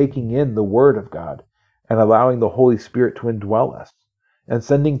includes taking in the Word of God and allowing the Holy Spirit to indwell us and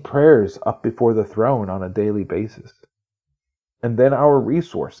sending prayers up before the throne on a daily basis. And then our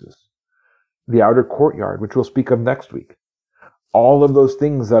resources, the outer courtyard, which we'll speak of next week. All of those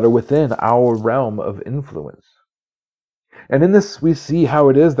things that are within our realm of influence. And in this, we see how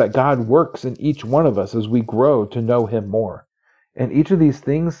it is that God works in each one of us as we grow to know Him more. And each of these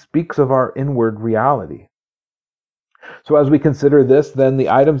things speaks of our inward reality. So as we consider this, then the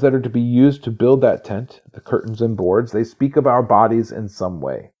items that are to be used to build that tent, the curtains and boards, they speak of our bodies in some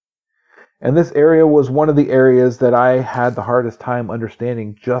way. And this area was one of the areas that I had the hardest time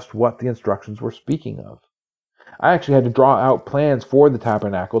understanding just what the instructions were speaking of. I actually had to draw out plans for the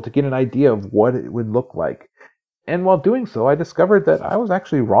tabernacle to get an idea of what it would look like. And while doing so, I discovered that I was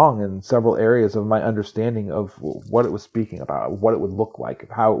actually wrong in several areas of my understanding of what it was speaking about, what it would look like,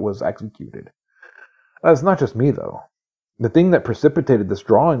 how it was executed. It's not just me, though. The thing that precipitated this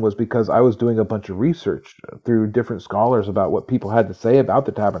drawing was because I was doing a bunch of research through different scholars about what people had to say about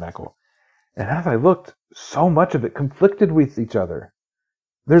the tabernacle. And as I looked, so much of it conflicted with each other.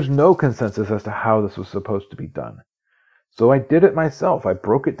 There's no consensus as to how this was supposed to be done. So I did it myself. I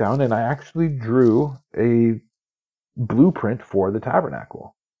broke it down and I actually drew a blueprint for the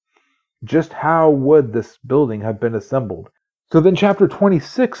tabernacle. Just how would this building have been assembled? So then chapter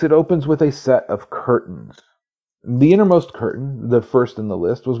 26, it opens with a set of curtains. The innermost curtain, the first in the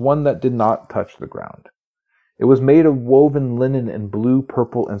list, was one that did not touch the ground. It was made of woven linen and blue,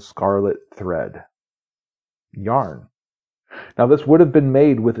 purple, and scarlet thread. Yarn. Now this would have been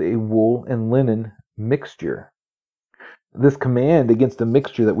made with a wool and linen mixture. This command against a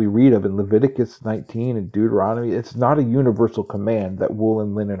mixture that we read of in Leviticus 19 and Deuteronomy, it's not a universal command that wool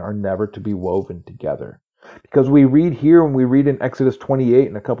and linen are never to be woven together. Because we read here and we read in Exodus 28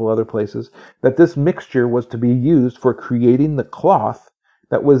 and a couple other places that this mixture was to be used for creating the cloth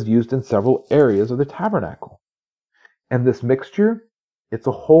that was used in several areas of the tabernacle. And this mixture, it's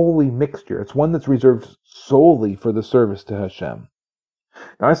a holy mixture. It's one that's reserved solely for the service to Hashem.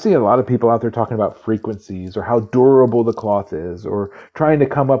 Now, I see a lot of people out there talking about frequencies or how durable the cloth is or trying to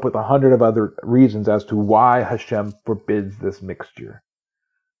come up with 100 of other reasons as to why Hashem forbids this mixture.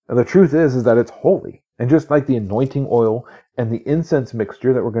 Now, the truth is that it's holy. And just like the anointing oil and the incense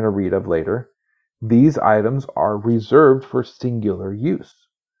mixture that we're going to read of later, these items are reserved for singular use,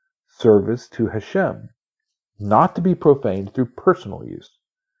 service to Hashem, not to be profaned through personal use.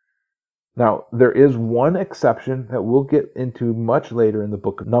 Now, there is one exception that we'll get into much later in the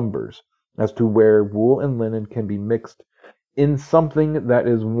book of Numbers as to where wool and linen can be mixed in something that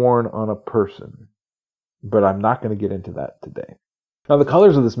is worn on a person. But I'm not going to get into that today. Now, the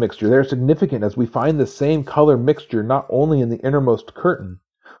colors of this mixture, they're significant as we find the same color mixture not only in the innermost curtain,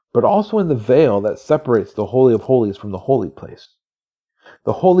 but also in the veil that separates the Holy of Holies from the holy place,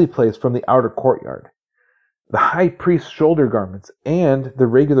 the holy place from the outer courtyard, the high priest's shoulder garments, and the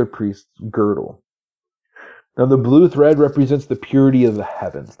regular priest's girdle. Now, the blue thread represents the purity of the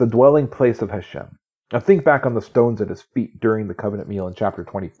heavens, the dwelling place of Hashem. Now, think back on the stones at his feet during the covenant meal in chapter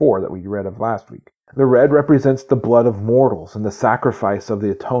 24 that we read of last week. The red represents the blood of mortals and the sacrifice of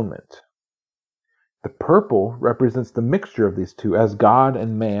the atonement. The purple represents the mixture of these two as God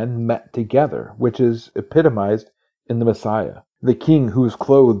and man met together, which is epitomized in the Messiah, the king who is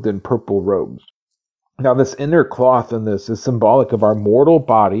clothed in purple robes. Now, this inner cloth in this is symbolic of our mortal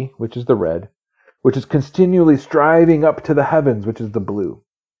body, which is the red, which is continually striving up to the heavens, which is the blue.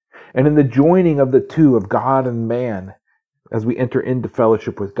 And in the joining of the two, of God and man, as we enter into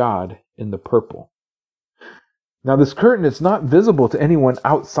fellowship with God, in the purple. Now, this curtain is not visible to anyone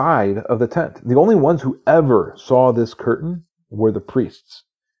outside of the tent. The only ones who ever saw this curtain were the priests.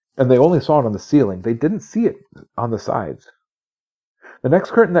 And they only saw it on the ceiling. They didn't see it on the sides. The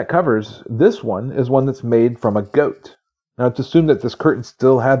next curtain that covers this one is one that's made from a goat. Now, it's assumed that this curtain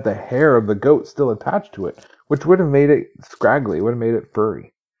still had the hair of the goat still attached to it, which would have made it scraggly, would have made it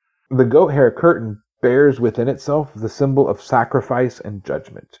furry. The goat hair curtain bears within itself the symbol of sacrifice and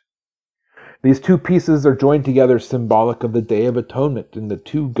judgment. These two pieces are joined together symbolic of the Day of Atonement and the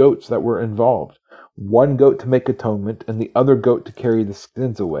two goats that were involved. One goat to make atonement and the other goat to carry the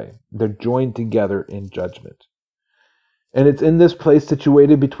sins away. They're joined together in judgment. And it's in this place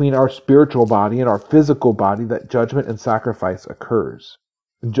situated between our spiritual body and our physical body that judgment and sacrifice occurs.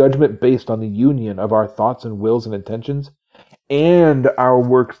 Judgment based on the union of our thoughts and wills and intentions and our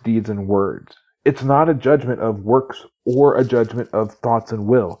works, deeds, and words. It's not a judgment of works or a judgment of thoughts and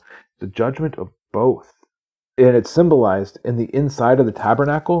will. It's a judgment of both. And it's symbolized in the inside of the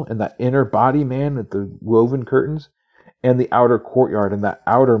tabernacle and that inner body man with the woven curtains and the outer courtyard and that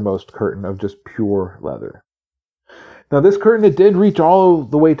outermost curtain of just pure leather. Now, this curtain, it did reach all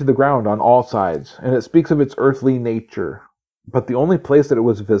the way to the ground on all sides, and it speaks of its earthly nature. But the only place that it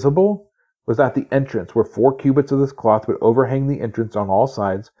was visible was at the entrance, where 4 cubits of this cloth would overhang the entrance on all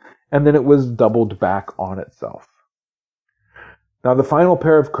sides, and then it was doubled back on itself. Now, the final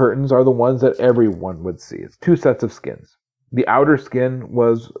pair of curtains are the ones that everyone would see. It's 2 sets of skins. The outer skin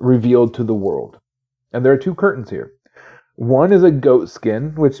was revealed to the world. And there are 2 curtains here. One is a goat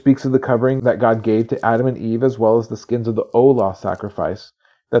skin, which speaks of the covering that God gave to Adam and Eve, as well as the skins of the olah sacrifice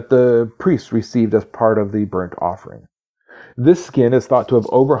that the priests received as part of the burnt offering. This skin is thought to have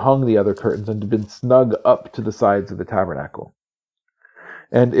overhung the other curtains and been snug up to the sides of the tabernacle,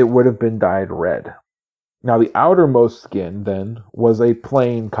 and it would have been dyed red. Now, the outermost skin, then, was a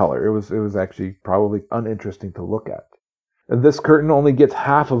plain color. It was actually probably uninteresting to look at. This curtain only gets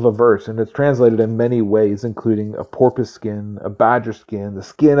half of a verse, and it's translated in many ways, including a porpoise skin, a badger skin, the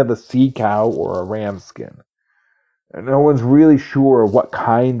skin of a sea cow, or a ram skin. And no one's really sure what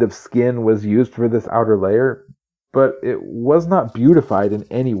kind of skin was used for this outer layer, but it was not beautified in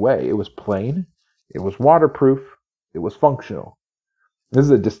any way. It was plain, it was waterproof, it was functional. This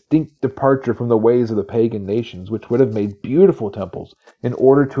is a distinct departure from the ways of the pagan nations, which would have made beautiful temples in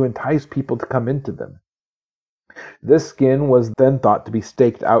order to entice people to come into them. This skin was then thought to be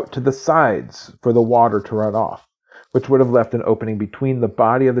staked out to the sides for the water to run off, which would have left an opening between the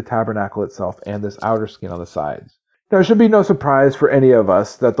body of the tabernacle itself and this outer skin on the sides. Now, it should be no surprise for any of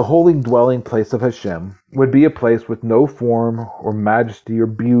us that the holy dwelling place of Hashem would be a place with no form or majesty or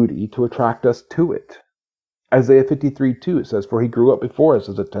beauty to attract us to it. Isaiah 53:2 says, "For he grew up before us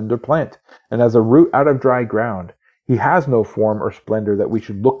as a tender plant, and as a root out of dry ground. He has no form or splendor that we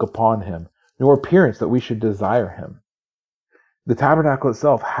should look upon him, nor appearance that we should desire him." The tabernacle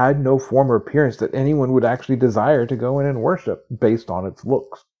itself had no form or appearance that anyone would actually desire to go in and worship based on its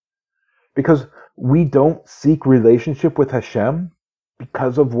looks. Because we don't seek relationship with Hashem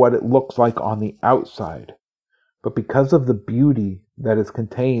because of what it looks like on the outside, but because of the beauty that is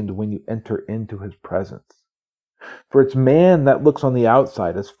contained when you enter into his presence. For it's man that looks on the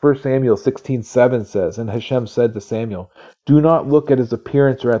outside, as 1 Samuel 16:7 says, and Hashem said to Samuel, "Do not look at his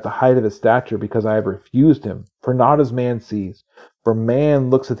appearance or at the height of his stature, because I have refused him, for not as man sees. For man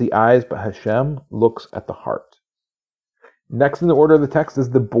looks at the eyes, but Hashem looks at the heart." Next in the order of the text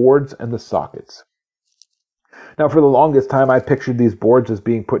is the boards and the sockets. Now, for the longest time, I pictured these boards as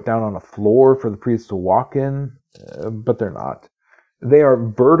being put down on a floor for the priests to walk in, but they're not. They are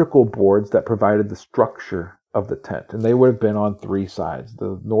vertical boards that provided the structure of the tent, and they would have been on three sides: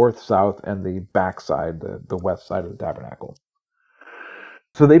 the north, south, and the back side, the west side of the tabernacle.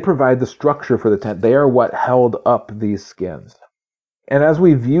 So they provide the structure for the tent. They are what held up these skins. And as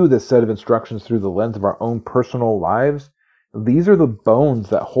we view this set of instructions through the lens of our own personal lives, these are the bones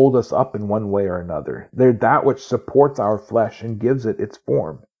that hold us up in one way or another. They're that which supports our flesh and gives it its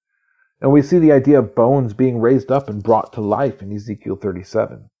form. And we see the idea of bones being raised up and brought to life in Ezekiel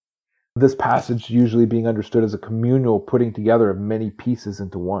 37. This passage usually being understood as a communal putting together of many pieces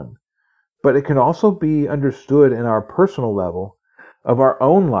into one. But it can also be understood in our personal level of our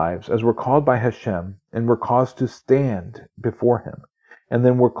own lives as we're called by Hashem and we're caused to stand before him. And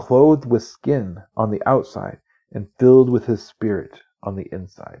then we're clothed with skin on the outside and filled with his spirit on the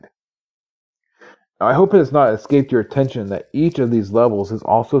inside. Now, I hope it has not escaped your attention that each of these levels is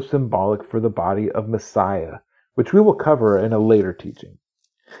also symbolic for the body of Messiah, which we will cover in a later teaching,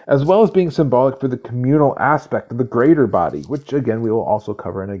 as well as being symbolic for the communal aspect of the greater body, which again we will also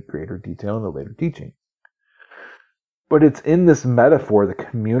cover in a greater detail in a later teaching. But it's in this metaphor, the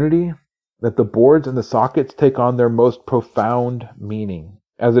community, that the boards and the sockets take on their most profound meaning,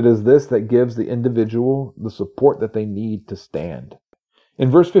 as it is this that gives the individual the support that they need to stand. In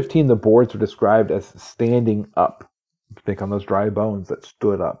verse 15, the boards are described as standing up. Think on those dry bones that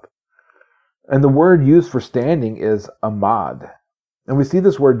stood up. And the word used for standing is amad. And we see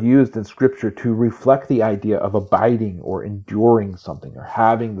this word used in Scripture to reflect the idea of abiding or enduring something, or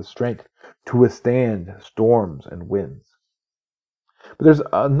having the strength to withstand storms and winds. But there's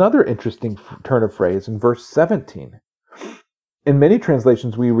another interesting turn of phrase in verse 17. In many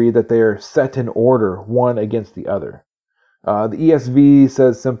translations, we read that they are set in order, one against the other. The ESV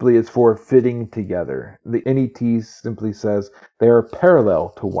says simply it's for fitting together. The NET simply says they are parallel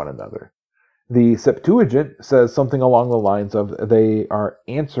to one another. The Septuagint says something along the lines of they are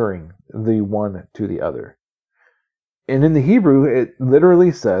answering the one to the other. And in the Hebrew, it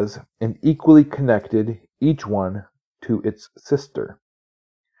literally says, and equally connected, each one to its sister.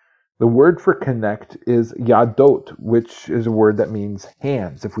 The word for connect is yadot, which is a word that means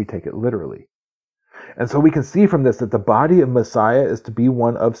hands, if we take it literally. And so we can see from this that the body of Messiah is to be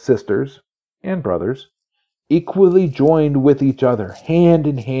one of sisters and brothers, equally joined with each other, hand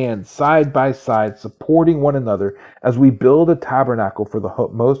in hand, side by side, supporting one another as we build a tabernacle for the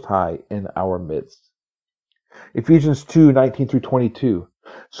Most High in our midst. Ephesians 2:19-22.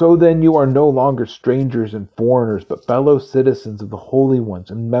 So then you are no longer strangers and foreigners, but fellow citizens of the holy ones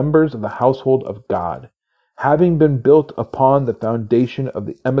and members of the household of God, having been built upon the foundation of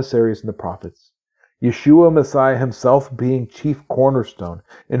the emissaries and the prophets, Yeshua Messiah himself being chief cornerstone,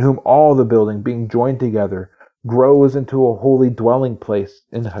 in whom all the building being joined together grows into a holy dwelling place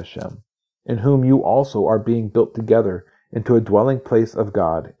in Hashem, in whom you also are being built together into a dwelling place of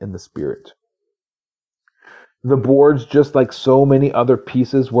God in the Spirit. The boards, just like so many other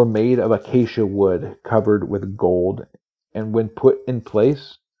pieces, were made of acacia wood covered with gold, and when put in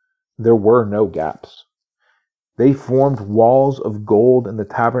place, there were no gaps. They formed walls of gold in the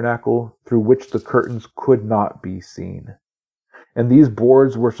tabernacle through which the curtains could not be seen. And these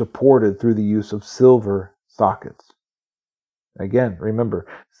boards were supported through the use of silver sockets. Again, remember,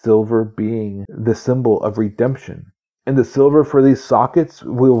 silver being the symbol of redemption. And the silver for these sockets,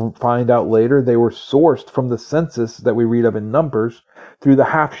 we'll find out later, they were sourced from the census that we read of in Numbers through the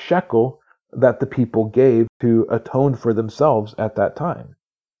half shekel that the people gave to atone for themselves at that time.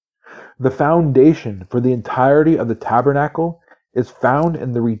 The foundation for the entirety of the tabernacle is found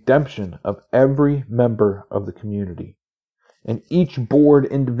in the redemption of every member of the community. And each board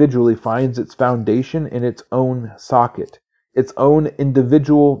individually finds its foundation in its own socket, its own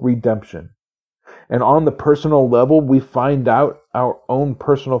individual redemption. And on the personal level, we find out our own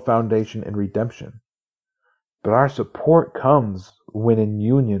personal foundation in redemption. But our support comes when in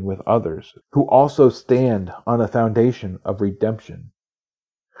union with others who also stand on a foundation of redemption.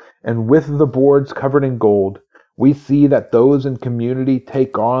 And with the boards covered in gold, we see that those in community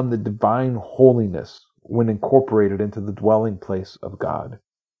take on the divine holiness when incorporated into the dwelling place of God.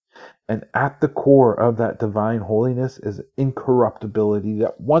 And at the core of that divine holiness is incorruptibility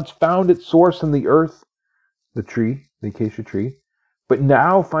that once found its source in the earth, the tree, the acacia tree, but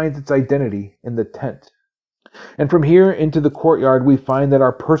now finds its identity in the tent. And from here into the courtyard, we find that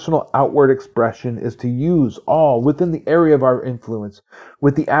our personal outward expression is to use all within the area of our influence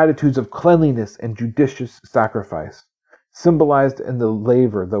with the attitudes of cleanliness and judicious sacrifice, symbolized in the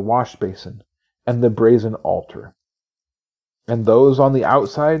laver, the wash basin, and the brazen altar. And those on the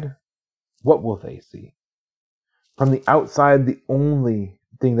outside, what will they see? From the outside, the only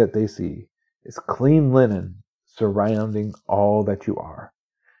thing that they see is clean linen surrounding all that you are,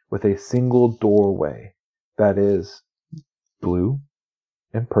 with a single doorway that is blue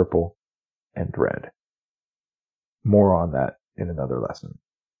and purple and red. More on that in another lesson.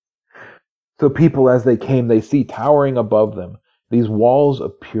 So people, as they came, they see towering above them these walls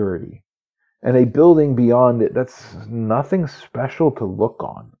of purity, and a building beyond it that's nothing special to look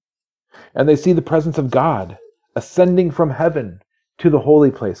on. And they see the presence of God ascending from heaven to the holy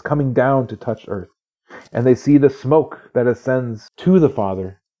place, coming down to touch earth. And they see the smoke that ascends to the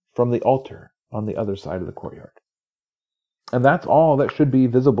Father from the altar on the other side of the courtyard. And that's all that should be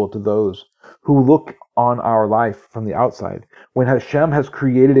visible to those who look on our life from the outside, when Hashem has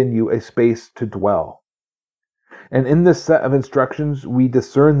created in you a space to dwell. And in this set of instructions, we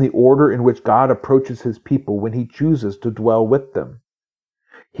discern the order in which God approaches his people when he chooses to dwell with them.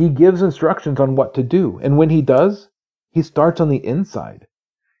 He gives instructions on what to do, and when he does, he starts on the inside.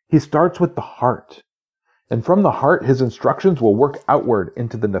 He starts with the heart. And from the heart, his instructions will work outward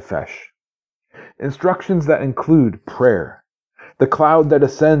into the nefesh. Instructions that include prayer, the cloud that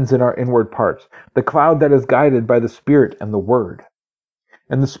ascends in our inward parts, the cloud that is guided by the Spirit and the Word.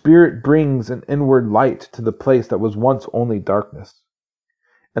 And the Spirit brings an inward light to the place that was once only darkness.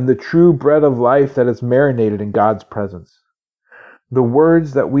 And the true bread of life that is marinated in God's presence. The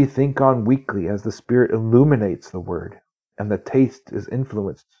words that we think on weekly as the Spirit illuminates the Word, and the taste is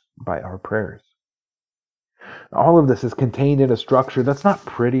influenced by our prayers. All of this is contained in a structure that's not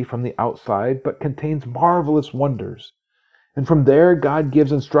pretty from the outside, but contains marvelous wonders. And from there, God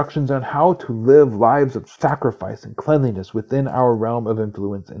gives instructions on how to live lives of sacrifice and cleanliness within our realm of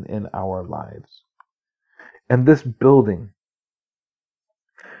influence and in our lives. And this building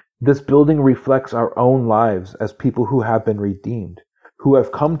reflects our own lives as people who have been redeemed, who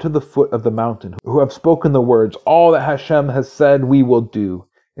have come to the foot of the mountain, who have spoken the words, all that Hashem has said we will do,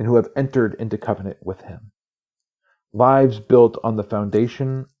 and who have entered into covenant with him. Lives built on the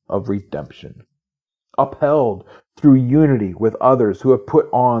foundation of redemption, upheld through unity with others who have put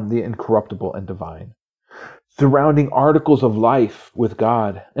on the incorruptible and divine, surrounding articles of life with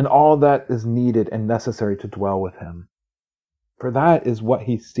God and all that is needed and necessary to dwell with him. For that is what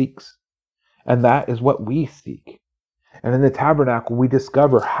he seeks, and that is what we seek. And in the tabernacle, we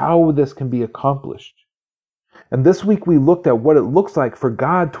discover how this can be accomplished. And this week we looked at what it looks like for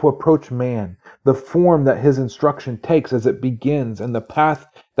God to approach man, the form that his instruction takes as it begins, and the path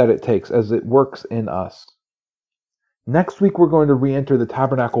that it takes as it works in us. Next week we're going to re-enter the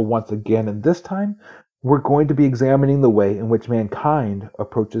tabernacle once again, and this time we're going to be examining the way in which mankind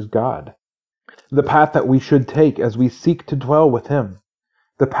approaches God. The path that we should take as we seek to dwell with him.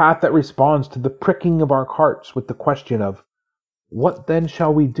 the path that responds to the pricking of our hearts with the question of, what then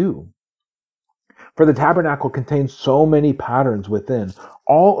shall we do? For the tabernacle contains so many patterns within,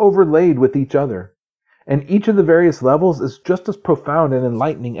 all overlaid with each other, and each of the various levels is just as profound and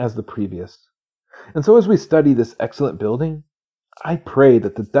enlightening as the previous. And so as we study this excellent building, I pray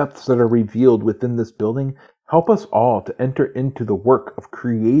that the depths that are revealed within this building help us all to enter into the work of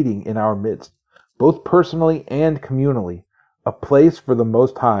creating in our midst, both personally and communally, a place for the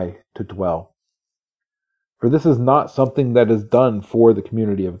Most High to dwell. For this is not something that is done for the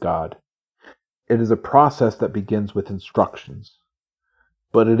community of God. It is a process that begins with instructions.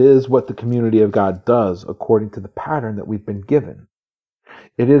 But it is what the community of God does according to the pattern that we've been given.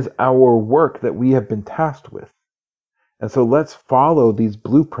 It is our work that we have been tasked with. And so let's follow these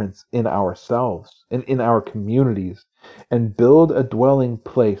blueprints in ourselves and in our communities and build a dwelling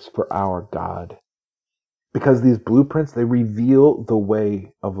place for our God. Because these blueprints, they reveal the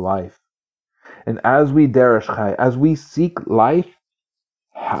way of life. And as we Derish Chai, as we seek life,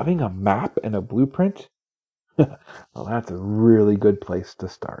 having a map and a blueprint, well, that's a really good place to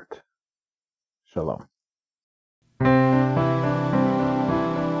start. Shalom.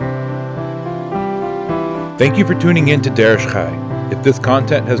 Thank you for tuning in to Derish Chai. If this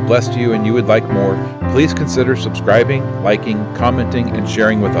content has blessed you and you would like more, please consider subscribing, liking, commenting, and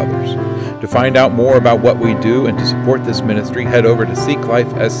sharing with others. To find out more about what we do and to support this ministry, head over to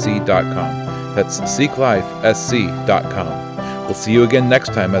seeklifesc.com. That's seeklifesc.com. We'll see you again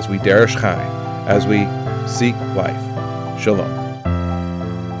next time as we Derish Chai, as we seek life. Shalom.